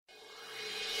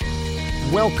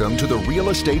Welcome to the Real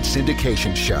Estate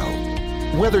Syndication Show.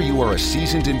 Whether you are a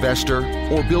seasoned investor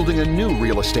or building a new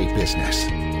real estate business,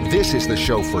 this is the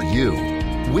show for you.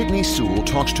 Whitney Sewell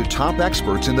talks to top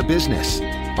experts in the business.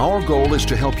 Our goal is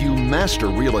to help you master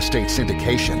real estate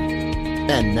syndication.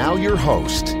 And now your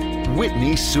host,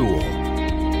 Whitney Sewell.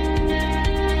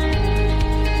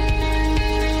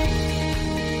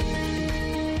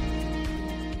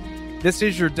 This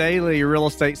is your daily real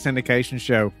estate syndication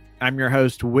show. I'm your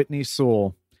host, Whitney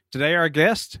Sewell. Today, our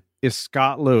guest is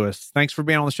Scott Lewis. Thanks for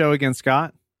being on the show again,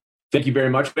 Scott. Thank you very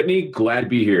much, Whitney. Glad to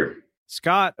be here.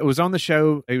 Scott was on the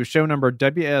show. It was show number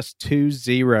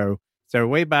WS185, so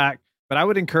way back. But I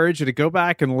would encourage you to go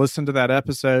back and listen to that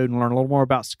episode and learn a little more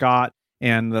about Scott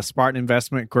and the Spartan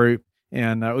Investment Group.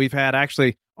 And we've had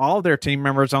actually all of their team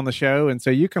members on the show. And so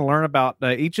you can learn about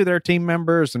each of their team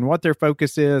members and what their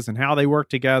focus is and how they work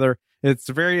together. It's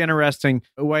a very interesting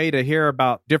way to hear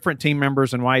about different team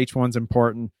members and why each one's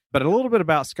important. But a little bit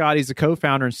about Scott. He's the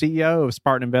co-founder and CEO of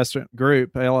Spartan Investment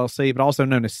Group, LLC, but also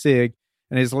known as SIG,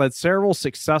 and has led several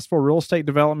successful real estate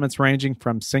developments ranging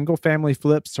from single-family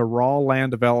flips to raw land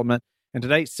development. And to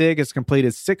date, SIG has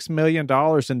completed $6 million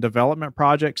in development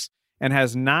projects and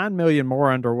has $9 million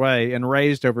more underway and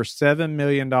raised over $7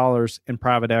 million in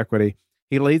private equity.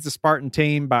 He leads the Spartan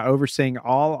team by overseeing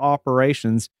all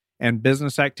operations and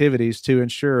business activities to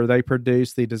ensure they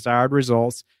produce the desired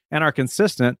results and are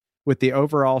consistent with the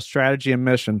overall strategy and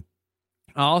mission.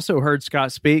 I also heard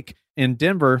Scott speak in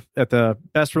Denver at the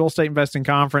Best Real Estate Investing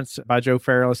Conference by Joe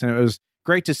Fairless, and it was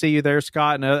great to see you there,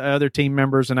 Scott, and other team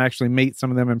members, and actually meet some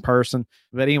of them in person.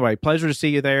 But anyway, pleasure to see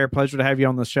you there. Pleasure to have you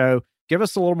on the show. Give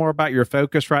us a little more about your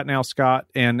focus right now, Scott,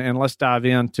 and let's dive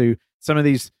into some of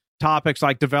these topics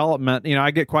like development. You know,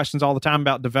 I get questions all the time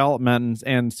about development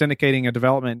and syndicating a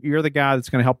development. You're the guy that's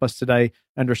going to help us today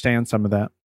understand some of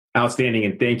that. Outstanding.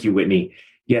 And thank you, Whitney.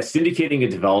 Yes, syndicating a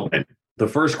development. The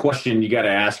first question you got to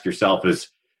ask yourself is,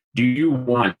 do you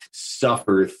want to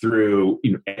suffer through,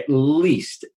 at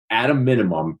least at a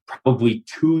minimum, probably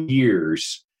 2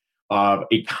 years of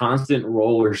a constant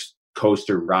roller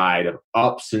coaster ride of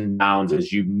ups and downs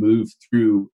as you move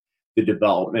through the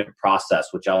development process,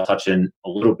 which I'll touch in a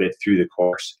little bit through the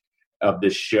course of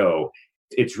this show.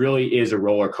 It really is a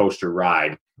roller coaster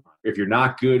ride. If you're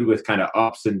not good with kind of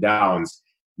ups and downs,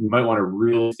 you might want to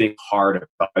really think hard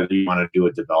about whether you want to do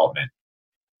a development.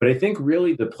 But I think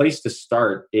really the place to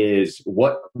start is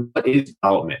what is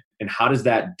development and how does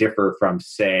that differ from,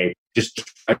 say, just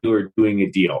regular doing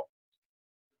a deal?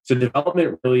 So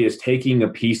development really is taking a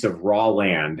piece of raw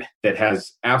land that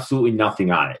has absolutely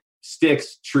nothing on it.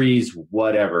 Sticks, trees,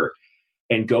 whatever,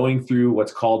 and going through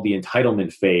what's called the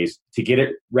entitlement phase to get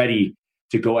it ready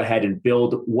to go ahead and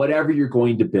build whatever you're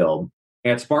going to build.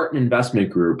 At Spartan Investment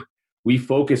Group, we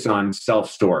focus on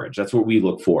self-storage. That's what we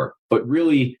look for. But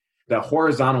really, the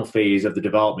horizontal phase of the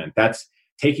development, that's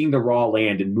taking the raw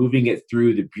land and moving it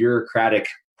through the bureaucratic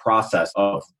process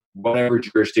of whatever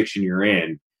jurisdiction you're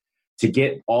in to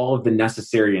get all of the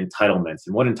necessary entitlements.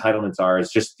 And what entitlements are is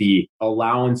just the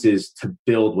allowances to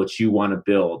build what you want to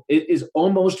build. It is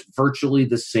almost virtually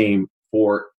the same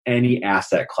for any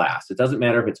asset class. It doesn't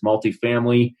matter if it's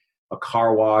multifamily, a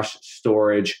car wash,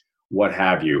 storage, what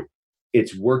have you.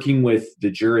 It's working with the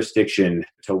jurisdiction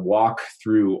to walk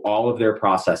through all of their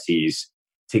processes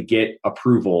to get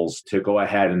approvals to go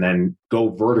ahead and then go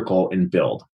vertical and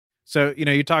build. So,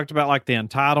 you talked about like the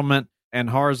entitlement and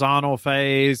horizontal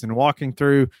phase and walking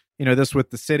through, this with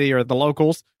the city or the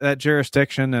locals, that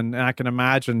jurisdiction. And I can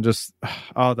imagine just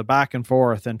the back and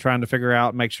forth and trying to figure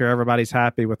out, make sure everybody's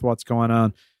happy with what's going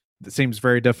on. It seems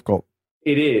very difficult.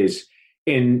 It is.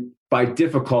 And by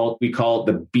difficult, we call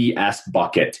it the BS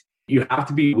bucket. You have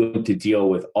to be willing to deal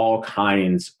with all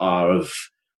kinds of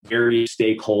various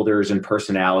stakeholders and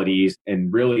personalities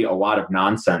and really a lot of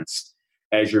nonsense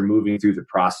as you're moving through the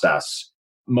process.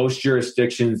 Most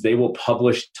jurisdictions, they will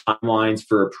publish timelines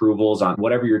for approvals on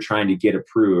whatever you're trying to get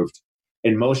approved.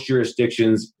 In most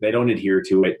jurisdictions, they don't adhere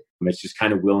to it. It's just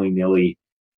kind of willy-nilly.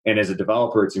 And as a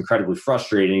developer, it's incredibly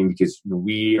frustrating because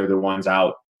we are the ones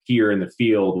out here in the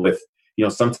field with,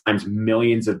 sometimes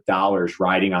millions of dollars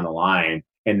riding on the line.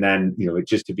 And then,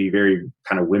 just to be very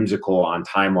kind of whimsical on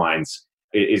timelines,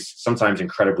 it is sometimes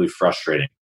incredibly frustrating.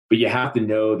 But you have to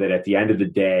know that at the end of the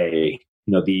day,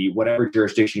 the whatever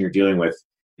jurisdiction you're dealing with,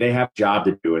 they have a job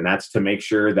to do. And that's to make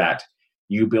sure that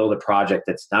you build a project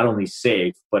that's not only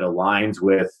safe, but aligns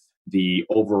with the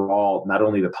overall, not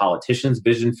only the politician's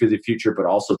vision for the future, but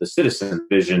also the citizen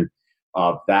vision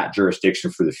of that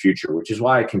jurisdiction for the future, which is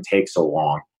why it can take so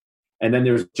long. And then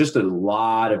there's just a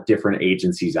lot of different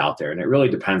agencies out there, and it really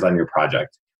depends on your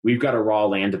project. we've got a raw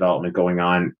land development going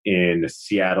on in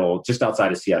Seattle, just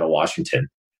outside of Seattle, Washington.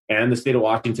 And in the state of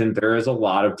Washington, there is a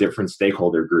lot of different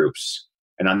stakeholder groups.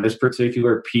 And on this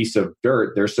particular piece of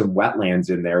dirt, there's some wetlands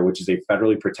in there, which is a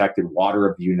federally protected water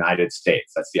of the United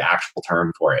States. That's the actual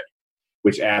term for it,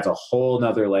 which adds a whole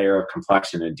nother layer of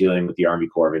complexion in dealing with the Army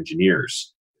Corps of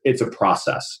Engineers. It's a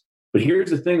process. But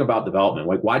here's the thing about development.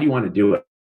 Like, why do you want to do it?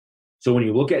 So when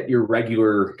you look at your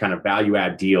regular kind of value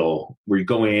add deal where you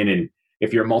go in and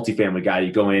if you're a multifamily guy,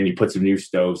 you go in, you put some new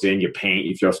stoves in, you paint,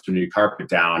 you throw some new carpet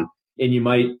down, and you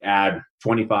might add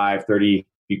 25, 30,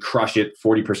 you crush it,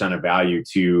 40% of value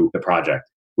to the project.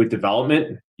 With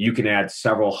development, you can add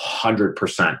several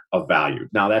 100% of value.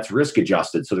 Now that's risk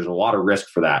adjusted. So there's a lot of risk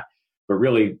for that. But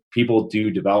really, people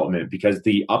do development because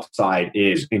the upside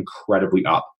is incredibly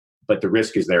up, but the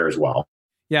risk is there as well.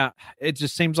 Yeah, it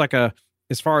just seems like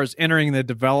as far as entering the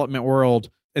development world,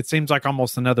 it seems like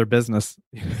almost another business.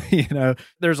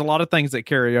 There's a lot of things that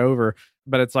carry over,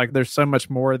 but it's like there's so much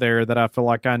more there that I feel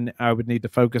like I would need to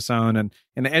focus on and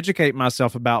educate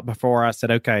myself about before I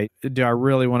said, okay, do I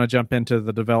really want to jump into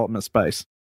the development space?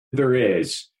 There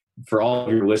is. For all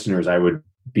of your listeners, I would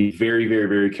be very, very,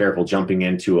 very careful jumping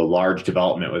into a large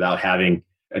development without having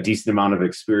a decent amount of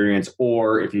experience,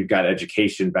 or if you've got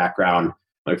education background,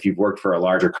 if you've worked for a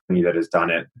larger company that has done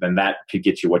it, then that could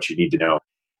get you what you need to know.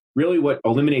 Really, what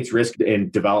eliminates risk in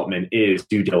development is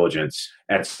due diligence.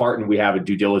 At Spartan, we have a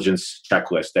due diligence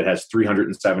checklist that has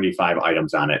 375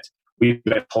 items on it. We've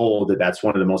been told that that's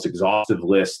one of the most exhaustive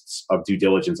lists of due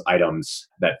diligence items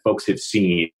that folks have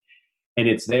seen. And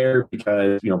it's there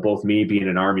because, both me being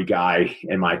an Army guy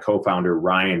and my co-founder,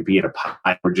 Ryan, being a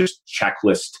pilot, we're just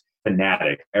checklist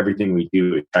fanatic. Everything we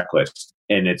do is checklist.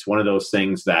 And it's one of those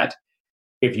things that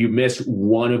if you miss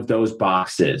one of those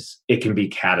boxes, it can be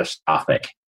catastrophic.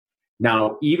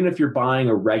 Now, even if you're buying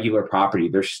a regular property,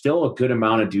 there's still a good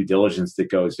amount of due diligence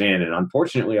that goes in. And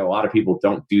unfortunately, a lot of people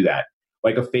don't do that.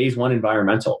 Like a phase one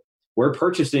environmental. We're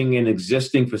purchasing an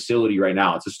existing facility right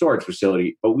now. It's a storage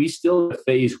facility, but we still have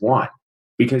phase one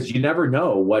because you never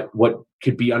know what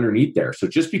could be underneath there. So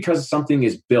just because something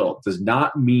is built does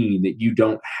not mean that you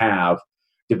don't have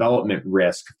development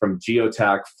risk from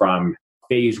geotech, from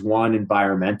phase one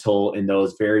environmental, and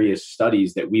those various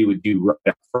studies that we would do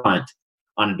right up front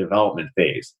on a development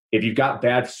phase. If you've got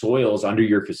bad soils under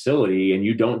your facility and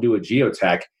you don't do a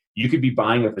geotech, you could be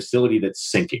buying a facility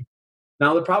that's sinking.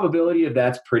 Now, the probability of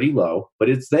that's pretty low, but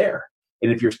it's there.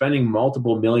 And if you're spending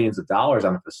multiple millions of dollars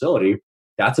on a facility,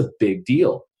 that's a big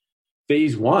deal.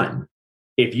 Phase one,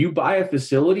 if you buy a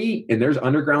facility and there's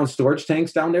underground storage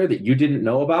tanks down there that you didn't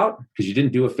know about because you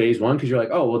didn't do a phase one because you're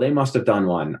like, oh, well, they must have done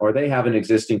one, or they have an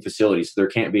existing facility, so there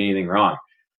can't be anything wrong.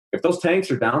 If those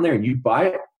tanks are down there and you buy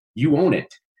it, you own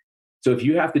it. So if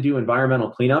you have to do environmental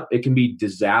cleanup, it can be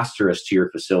disastrous to your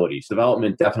facilities.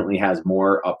 Development definitely has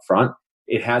more upfront.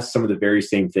 It has some of the very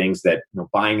same things that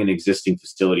buying an existing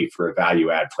facility for a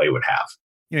value add play would have.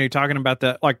 You're talking about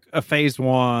that, like a phase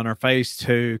one or phase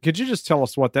two. Could you just tell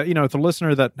us what that, if the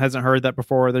listener that hasn't heard that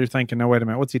before, they're thinking, no, wait a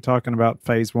minute, what's he talking about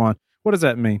phase one? What does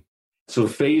that mean? So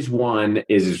phase one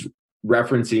is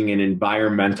referencing an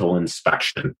environmental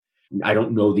inspection. I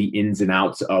don't know the ins and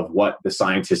outs of what the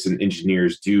scientists and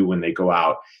engineers do when they go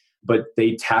out, but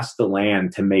they test the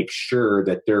land to make sure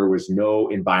that there was no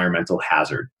environmental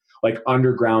hazard, like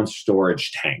underground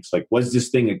storage tanks. Like, was this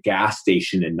thing a gas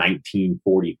station in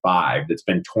 1945 that's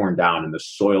been torn down and the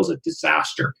soil's a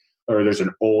disaster? Or there's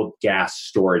an old gas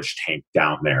storage tank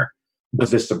down there.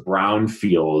 Was this a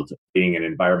brownfield being an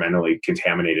environmentally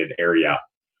contaminated area?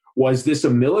 Was this a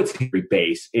military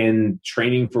base in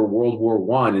training for World War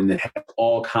I and that had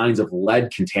all kinds of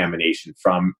lead contamination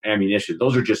from ammunition?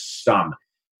 Those are just some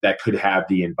that could have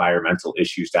the environmental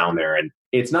issues down there. And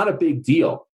it's not a big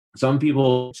deal. Some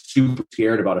people are super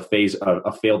scared about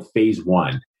a failed phase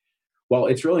one. Well,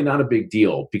 it's really not a big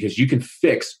deal because you can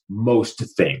fix most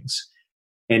things.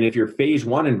 And if your phase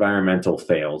one environmental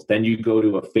fails, then you go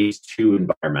to a phase two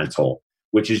environmental,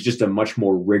 which is just a much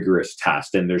more rigorous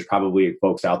test. And there's probably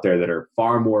folks out there that are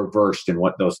far more versed in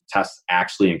what those tests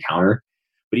actually encounter.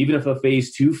 But even if a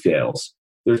phase two fails,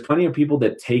 there's plenty of people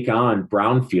that take on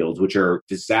brownfields, which are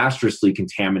disastrously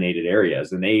contaminated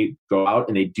areas. And they go out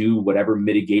and they do whatever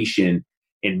mitigation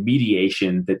and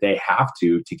mediation that they have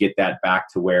to get that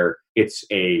back to where it's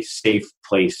a safe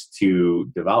place to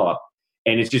develop.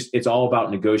 And it's all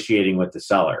about negotiating with the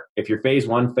seller. If your phase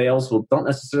one fails, well, don't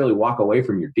necessarily walk away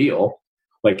from your deal.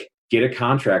 Like, get a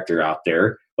contractor out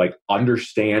there, like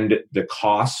understand the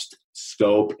cost,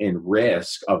 scope, and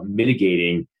risk of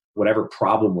mitigating whatever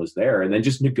problem was there, and then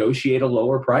just negotiate a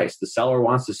lower price. The seller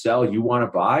wants to sell, you want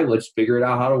to buy, let's figure it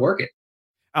out how to work it.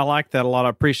 I like that a lot. I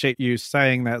appreciate you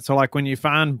saying that. So like when you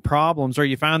find problems or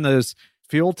you find those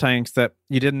fuel tanks that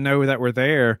you didn't know that were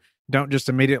there, don't just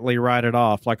immediately write it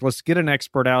off. Like, let's get an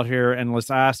expert out here and let's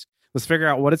figure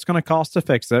out what it's going to cost to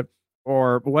fix it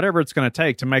or whatever it's going to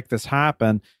take to make this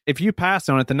happen. If you pass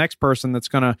on it, the next person that's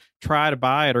going to try to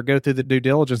buy it or go through the due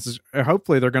diligence,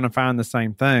 hopefully they're going to find the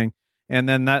same thing. And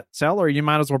then that seller, you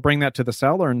might as well bring that to the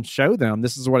seller and show them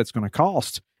this is what it's going to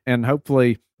cost. And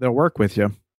hopefully they'll work with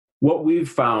you. What we've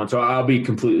found, so I'll be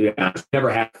completely honest,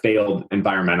 never had failed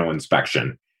environmental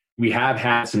inspection. We have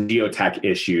had some geotech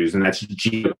issues, and that's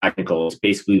geotechnical. It's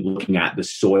basically looking at the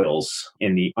soils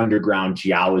and the underground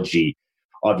geology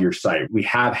of your site. We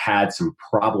have had some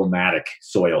problematic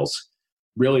soils.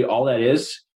 Really, all that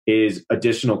is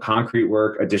additional concrete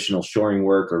work, additional shoring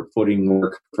work, or footing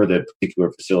work for the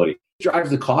particular facility. It drives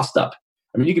the cost up.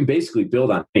 I mean, you can basically build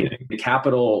on anything. The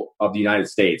capital of the United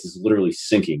States is literally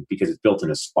sinking because it's built in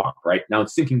a swamp, right? Now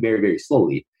it's sinking very, very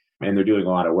slowly, and they're doing a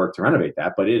lot of work to renovate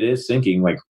that, but it is sinking.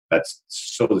 Like, that's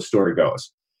so the story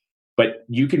goes. But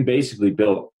you can basically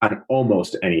build on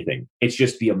almost anything. It's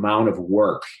just the amount of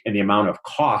work and the amount of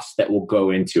cost that will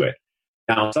go into it.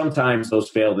 Now, sometimes those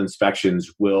failed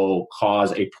inspections will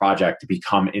cause a project to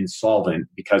become insolvent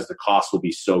because the cost will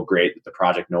be so great that the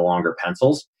project no longer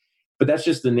pencils. But that's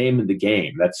just the name of the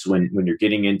game. That's when you're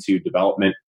getting into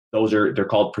development, they're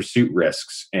called pursuit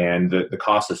risks, and the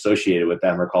costs associated with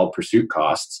them are called pursuit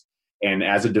costs. And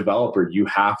as a developer, you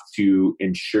have to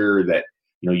ensure that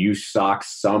you sock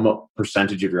some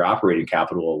percentage of your operating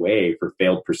capital away for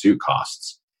failed pursuit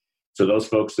costs. So those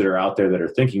folks that are out there that are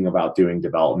thinking about doing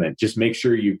development, just make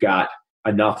sure you've got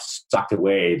enough stocked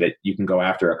away that you can go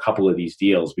after a couple of these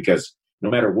deals, because no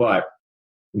matter what,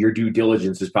 your due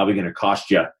diligence is probably going to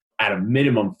cost you at a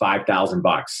minimum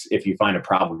 $5,000 if you find a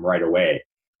problem right away.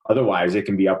 Otherwise, it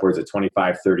can be upwards of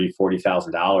 $25,000, $30,000,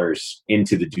 $40,000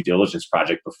 into the due diligence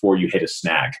project before you hit a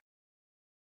snag.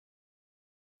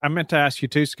 I meant to ask you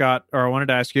too, Scott, or I wanted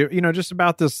to ask you, just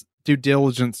about this due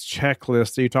diligence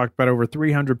checklist that you talked about, over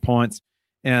 300 points.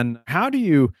 And how do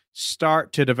you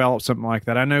start to develop something like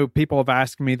that? I know people have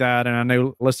asked me that, and I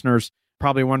know listeners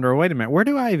probably wonder, wait a minute, where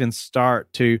do I even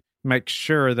start to make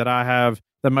sure that I have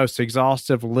the most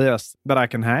exhaustive list that I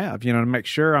can have, to make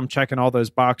sure I'm checking all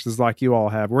those boxes like you all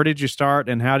have? Where did you start,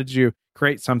 and how did you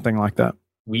create something like that?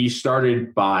 We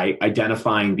started by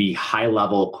identifying the high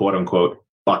level, quote unquote,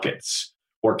 buckets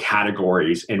or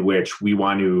categories in which we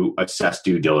want to assess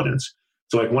due diligence.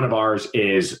 So like one of ours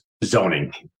is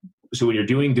zoning. So when you're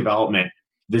doing development,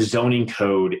 the zoning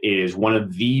code is one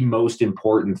of the most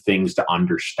important things to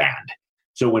understand.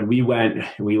 So when we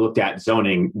looked at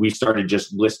zoning, we started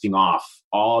just listing off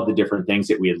all the different things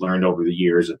that we had learned over the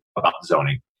years about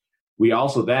zoning. We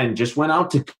also then just went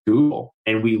out to Google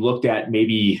and we looked at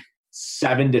maybe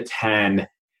 7 to 10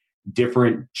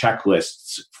 different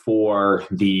checklists for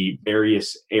the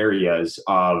various areas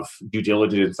of due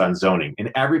diligence on zoning.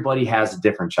 And everybody has a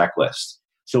different checklist.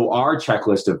 So our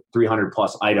checklist of 300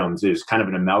 plus items is kind of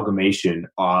an amalgamation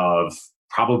of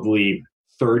probably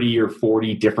 30 or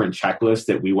 40 different checklists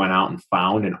that we went out and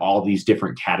found in all these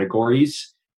different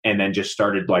categories, and then just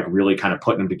started like really kind of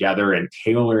putting them together and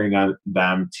tailoring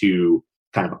them to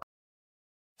kind of.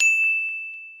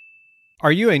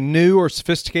 Are you a new or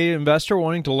sophisticated investor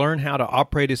wanting to learn how to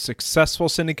operate a successful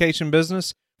syndication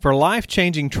business? For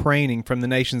life-changing training from the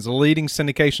nation's leading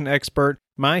syndication expert,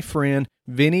 my friend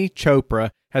Vinny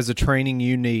Chopra has the training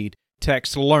you need.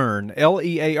 Text LEARN,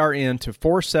 LEARN, to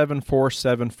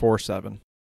 474747.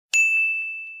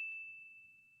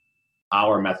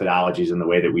 Our methodologies and the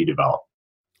way that we develop.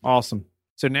 Awesome.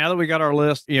 So now that we got our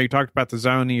list, you talked about the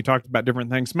zoning, you talked about different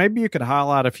things. Maybe you could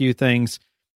highlight a few things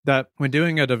that when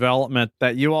doing a development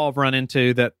that you all have run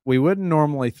into that we wouldn't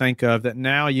normally think of, that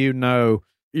now you're going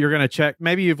to check.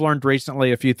 Maybe you've learned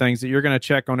recently a few things that you're going to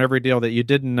check on every deal that you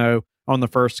didn't know on the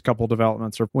first couple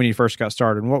developments or when you first got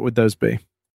started. And what would those be?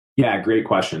 Yeah, great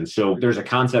question. So there's a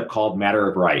concept called matter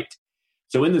of right.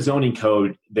 So in the zoning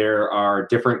code, there are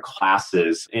different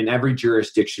classes, and every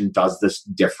jurisdiction does this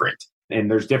different.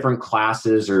 And there's different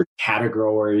classes or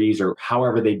categories or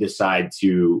however they decide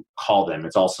to call them.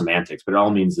 It's all semantics, but it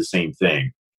all means the same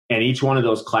thing. And each one of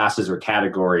those classes or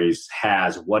categories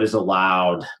has what is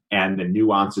allowed and the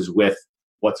nuances with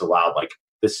what's allowed, like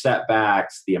the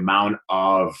setbacks, the amount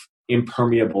of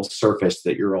impermeable surface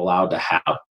that you're allowed to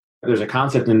have. There's a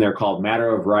concept in there called matter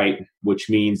of right, which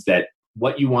means that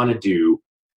what you want to do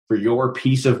for your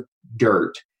piece of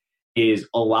dirt is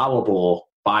allowable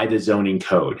by the zoning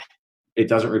code. It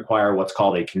doesn't require what's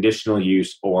called a conditional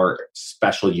use or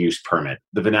special use permit.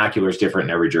 The vernacular is different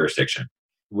in every jurisdiction.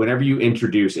 Whenever you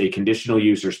introduce a conditional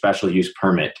use or special use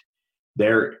permit,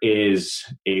 there is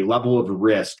a level of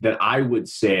risk that I would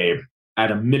say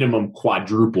at a minimum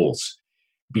quadruples,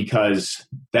 because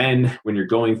then when you're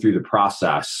going through the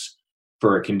process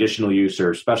for a conditional use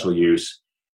or special use,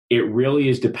 it really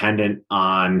is dependent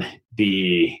on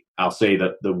I'll say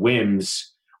the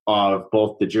whims of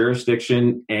both the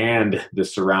jurisdiction and the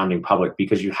surrounding public,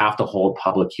 because you have to hold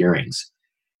public hearings.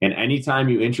 And anytime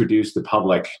you introduce the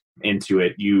public into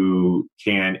it, you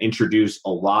can introduce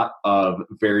a lot of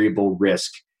variable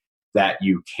risk that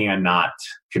you cannot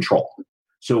control.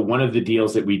 So one of the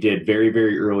deals that we did very,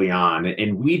 very early on,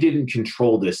 and we didn't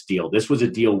control this deal. This was a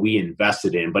deal we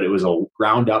invested in, but it was a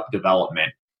ground up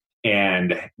development.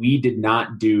 And we did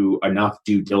not do enough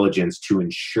due diligence to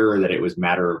ensure that it was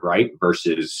matter of right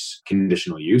versus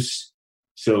conditional use.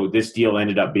 So this deal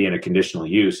ended up being a conditional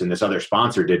use, and this other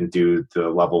sponsor didn't do the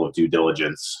level of due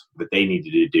diligence that they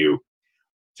needed to do.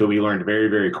 So we learned very,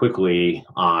 very quickly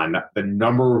on the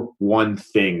number one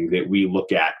thing that we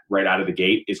look at right out of the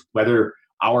gate is whether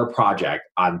our project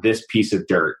on this piece of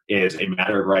dirt is a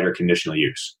matter of right or conditional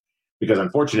use. Because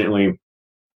unfortunately,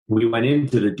 we went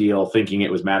into the deal thinking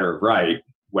it was matter of right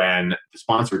when the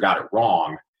sponsor got it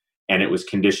wrong and it was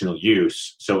conditional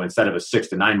use. So instead of a 6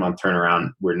 to 9 month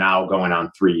turnaround, we're now going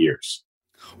on 3 years.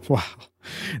 Wow.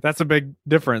 That's a big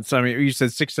difference. I mean, you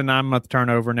said 6 to 9 month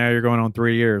turnover. Now you're going on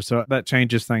 3 years. So that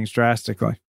changes things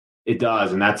drastically. It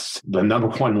does. And that's the number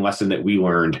one lesson that we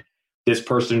learned. This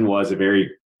person was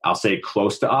I'll say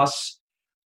close to us.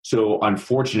 So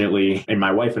unfortunately, and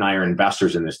my wife and I are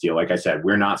investors in this deal. Like I said,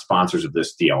 we're not sponsors of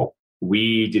this deal.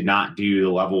 We did not do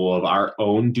the level of our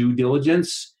own due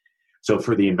diligence. So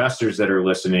for the investors that are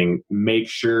listening, make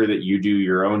sure that you do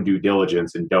your own due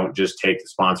diligence and don't just take the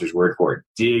sponsor's word for it.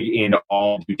 Dig into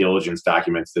all due diligence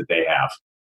documents that they have.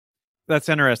 That's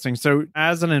interesting. So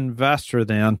as an investor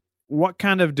then, what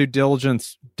kind of due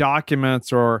diligence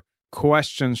documents or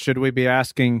questions should we be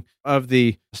asking of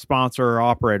the sponsor or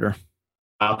operator?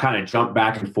 I'll kind of jump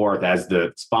back and forth as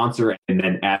the sponsor and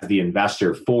then as the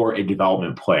investor for a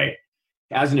development play.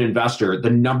 As an investor, the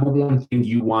number one thing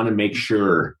you want to make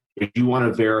sure is you want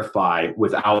to verify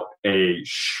without a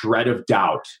shred of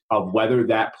doubt of whether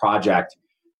that project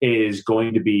is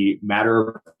going to be matter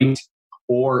of right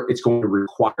or it's going to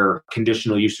require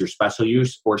conditional use or special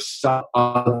use or some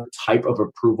other type of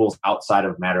approvals outside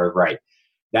of matter of right.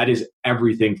 That is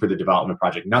everything for the development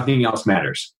project. Nothing else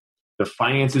matters. The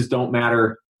finances don't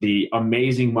matter. The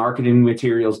amazing marketing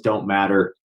materials don't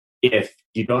matter. If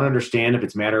you don't understand if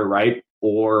it's matter of right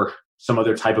or some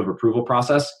other type of approval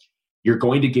process, you're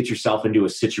going to get yourself into a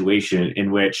situation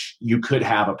in which you could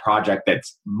have a project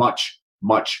that's much,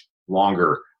 much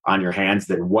longer on your hands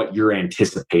than what you're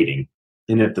anticipating.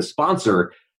 And if the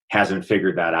sponsor hasn't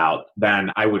figured that out,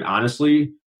 then I would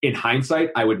honestly, in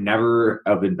hindsight, I would never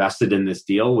have invested in this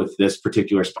deal with this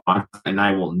particular sponsor, and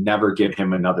I will never give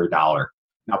him another dollar.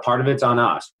 Now, part of it's on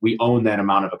us. We own that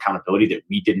amount of accountability that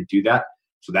we didn't do that.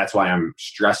 So that's why I'm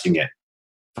stressing it.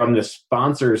 From the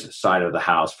sponsor's side of the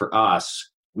house, for us,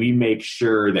 we make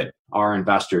sure that our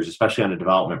investors, especially on a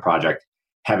development project,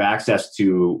 have access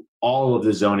to all of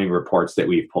the zoning reports that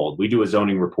we've pulled. We do a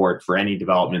zoning report for any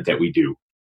development that we do,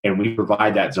 and we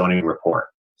provide that zoning report.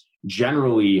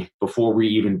 Generally, before we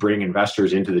even bring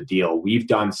investors into the deal, we've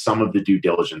done some of the due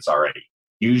diligence already.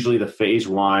 Usually the phase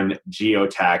 1,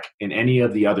 geotech, and any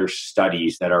of the other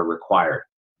studies that are required.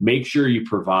 Make sure you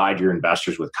provide your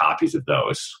investors with copies of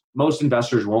those. Most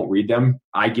investors won't read them.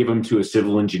 I give them to a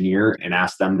civil engineer and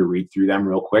ask them to read through them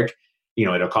real quick.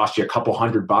 It'll cost you a couple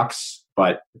 $100,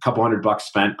 but a couple $100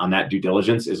 spent on that due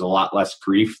diligence is a lot less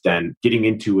grief than getting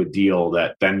into a deal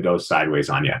that then goes sideways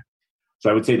on you. So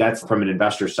I would say that's from an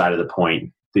investor side of the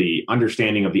point, the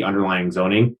understanding of the underlying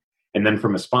zoning. And then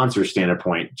from a sponsor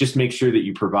standpoint, just make sure that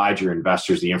you provide your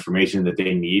investors the information that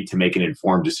they need to make an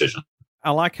informed decision.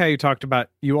 I like how you talked about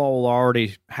you all will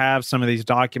already have some of these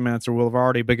documents or will have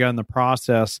already begun the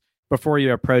process before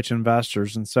you approach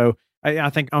investors. And so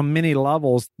I think on many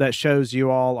levels that shows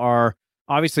you all are,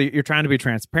 obviously you're trying to be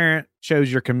transparent,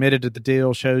 shows you're committed to the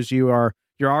deal, shows you're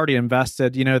already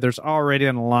invested. There's already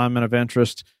an alignment of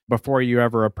interest before you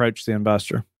ever approach the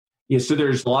investor. Yeah, so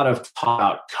there's a lot of talk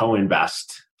about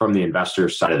co-invest from the investor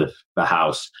side of the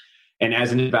house. And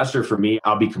as an investor, for me,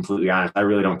 I'll be completely honest, I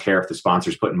really don't care if the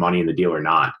sponsor's putting money in the deal or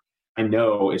not. I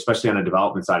know, especially on a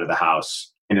development side of the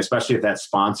house, and especially if that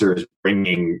sponsor is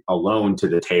bringing a loan to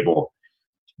the table,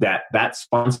 that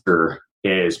sponsor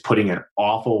is putting an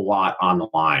awful lot on the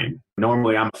line.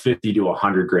 Normally, I'm a 50 to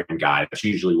 100 grand guy. That's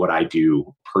usually what I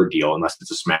do per deal, unless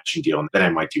it's a smashing deal, and then I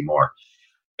might do more.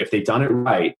 If they've done it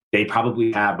right, they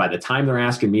probably have, by the time they're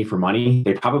asking me for money,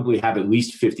 they probably have at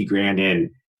least 50 grand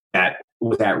in that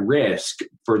was at risk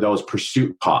for those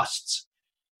pursuit costs.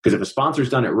 Because if a sponsor's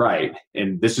done it right,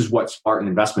 and this is what Spartan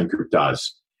Investment Group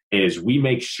does, is we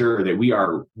make sure that we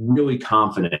are really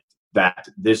confident that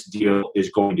this deal is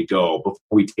going to go before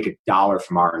we take a dollar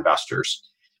from our investors.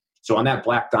 So on that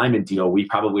Black Diamond deal, we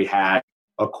probably had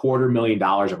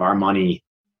 $250,000 of our money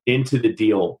into the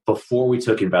deal before we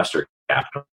took investor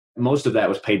capital. Most of that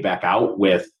was paid back out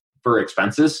for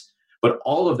expenses, but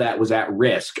all of that was at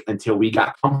risk until we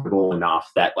got comfortable enough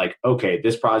that like, okay,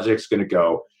 this project's going to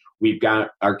go. We've got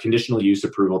our conditional use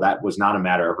approval. That was not a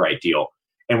matter of right deal.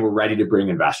 And we're ready to bring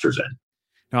investors in.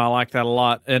 No, I like that a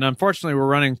lot. And unfortunately, we're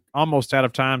running almost out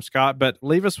of time, Scott, but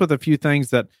leave us with a few things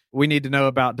that we need to know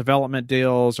about development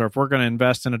deals, or if we're going to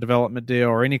invest in a development deal,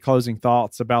 or any closing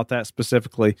thoughts about that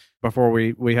specifically before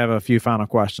we have a few final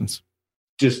questions.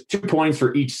 Just 2 points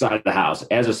for each side of the house.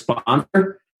 As a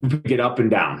sponsor, get up and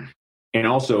down. And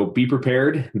also be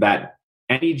prepared that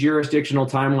any jurisdictional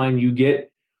timeline you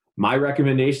get, my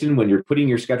recommendation when you're putting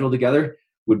your schedule together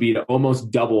would be to almost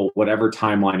double whatever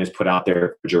timeline is put out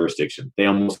there for jurisdiction. They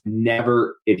almost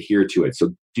never adhere to it.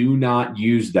 So do not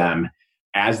use them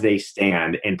as they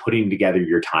stand in putting together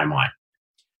your timeline.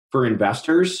 For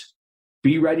investors,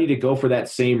 be ready to go for that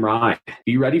same ride.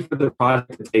 Be ready for the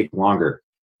project to take longer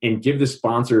and give the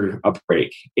sponsor a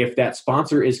break. If that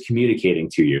sponsor is communicating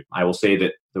to you, I will say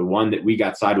that the one that we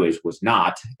got sideways was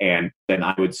not. And then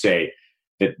I would say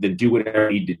that then do whatever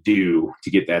you need to do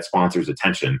to get that sponsor's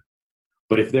attention.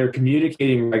 But if they're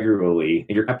communicating regularly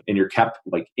and you're kept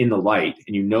like in the light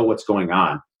and you know what's going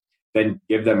on, then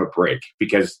give them a break,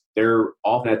 because they're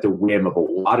often at the whim of a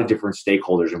lot of different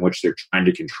stakeholders in which they're trying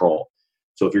to control.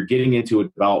 So if you're getting into a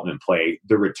development play,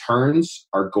 the returns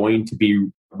are going to be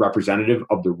representative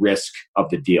of the risk of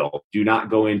the deal. Do not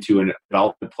go into a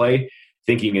development play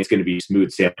thinking it's going to be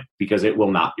smooth sailing, because it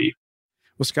will not be.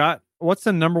 Well, Scott, what's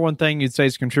the number one thing you'd say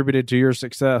has contributed to your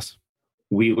success?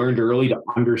 We learned early to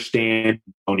understand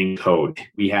zoning code.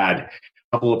 We had a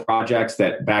couple of projects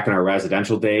that back in our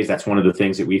residential days, that's one of the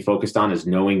things that we focused on, is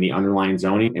knowing the underlying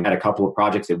zoning, and had a couple of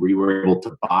projects that we were able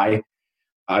to buy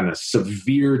on a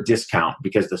severe discount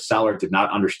because the seller did not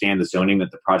understand the zoning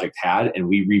that the project had, and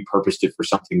we repurposed it for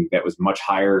something that was much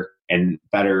higher and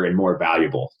better and more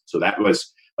valuable. So that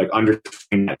was like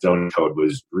understanding that zoning code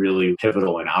was really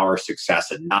pivotal in our success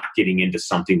and not getting into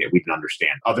something that we didn't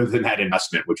understand other than that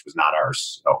investment, which was not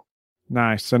ours. So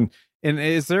nice. And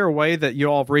is there a way that you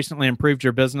all have recently improved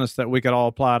your business that we could all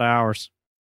apply to ours?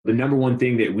 The number one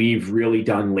thing that we've really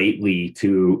done lately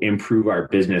to improve our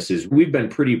business is we've been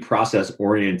pretty process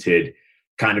oriented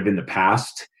kind of in the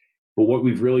past. But what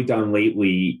we've really done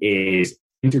lately is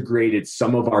integrated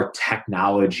some of our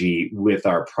technology with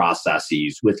our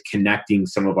processes, with connecting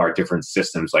some of our different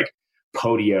systems like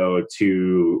Podio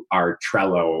to our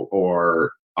Trello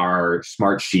or our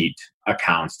Smartsheet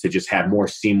accounts to just have more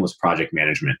seamless project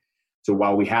management. So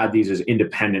while we had these as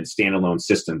independent standalone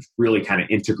systems, really kind of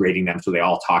integrating them so they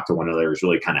all talk to one another has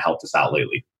really kind of helped us out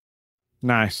lately.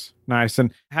 Nice.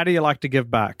 And how do you like to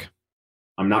give back?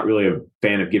 I'm not really a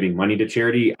fan of giving money to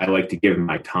charity. I like to give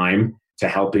my time to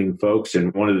helping folks.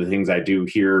 And one of the things I do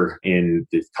here in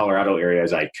the Colorado area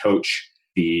is I coach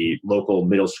the local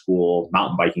middle school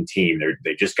mountain biking team.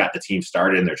 They just got the team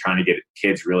started and they're trying to get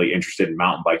kids really interested in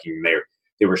mountain biking.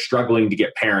 They were struggling to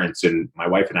get parents, and my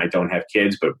wife and I don't have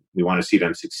kids, but we want to see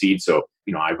them succeed. So,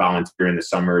 I volunteer in the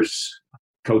summers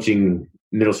coaching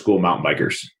middle school mountain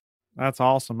bikers. That's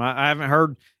awesome. I haven't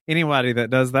heard anybody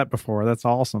that does that before. That's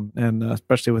awesome. And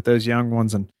especially with those young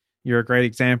ones, and you're a great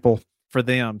example for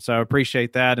them. So I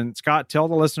appreciate that. And Scott, tell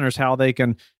the listeners how they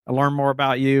can learn more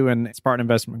about you and Spartan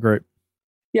Investment Group.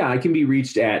 Yeah, I can be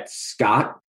reached at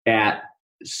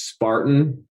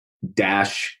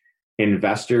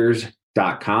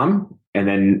scott@spartan-investors.com. And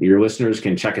then your listeners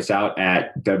can check us out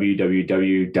at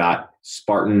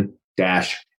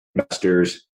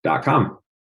www.spartan-investors.com.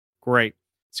 Great.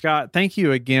 Scott, thank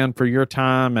you again for your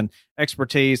time and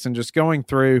expertise and just going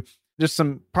through just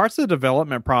some parts of the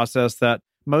development process that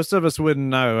most of us wouldn't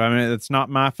know. I mean, it's not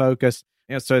my focus.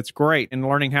 So it's great in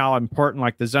learning how important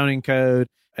like the zoning code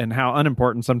and how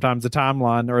unimportant sometimes the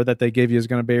timeline or that they give you is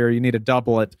going to be, or you need to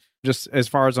double it. Just as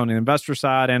far as on the investor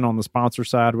side and on the sponsor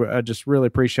side, I just really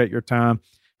appreciate your time.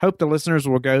 Hope the listeners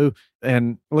will go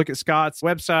and look at Scott's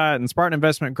website and Spartan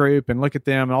Investment Group and look at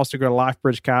them, and also go to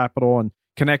LifeBridge Capital and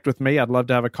connect with me. I'd love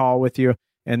to have a call with you,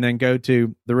 and then go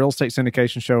to the Real Estate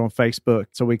Syndication Show on Facebook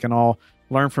so we can all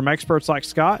learn from experts like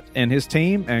Scott and his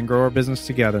team and grow our business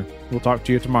together. We'll talk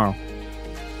to you tomorrow.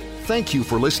 Thank you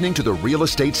for listening to the Real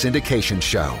Estate Syndication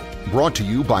Show, brought to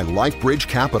you by LifeBridge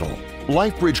Capital.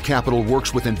 LifeBridge Capital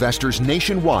works with investors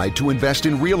nationwide to invest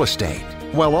in real estate.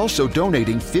 while also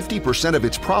donating 50% of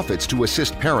its profits to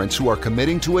assist parents who are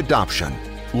committing to adoption.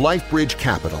 LifeBridge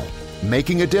Capital,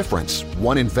 making a difference,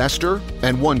 one investor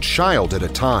and one child at a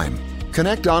time.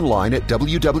 Connect online at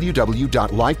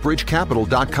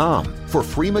www.lifebridgecapital.com for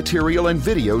free material and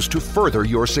videos to further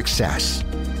your success.